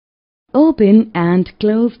Open and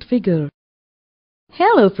closed figure.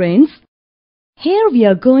 Hello friends, here we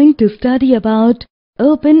are going to study about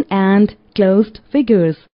open and closed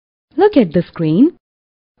figures. Look at the screen.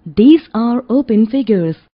 These are open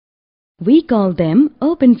figures. We call them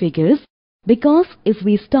open figures because if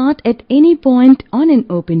we start at any point on an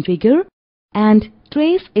open figure and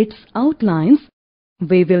trace its outlines,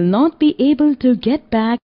 we will not be able to get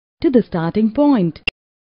back to the starting point.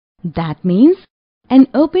 That means an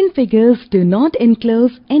open figures do not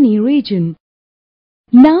enclose any region.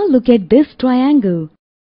 Now look at this triangle,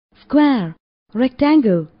 square,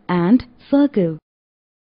 rectangle and circle.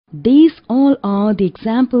 These all are the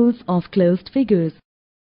examples of closed figures.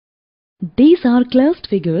 These are closed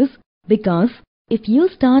figures because if you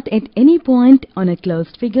start at any point on a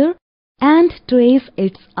closed figure and trace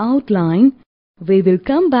its outline, we will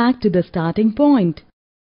come back to the starting point.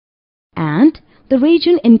 And the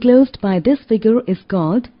region enclosed by this figure is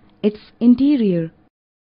called its interior.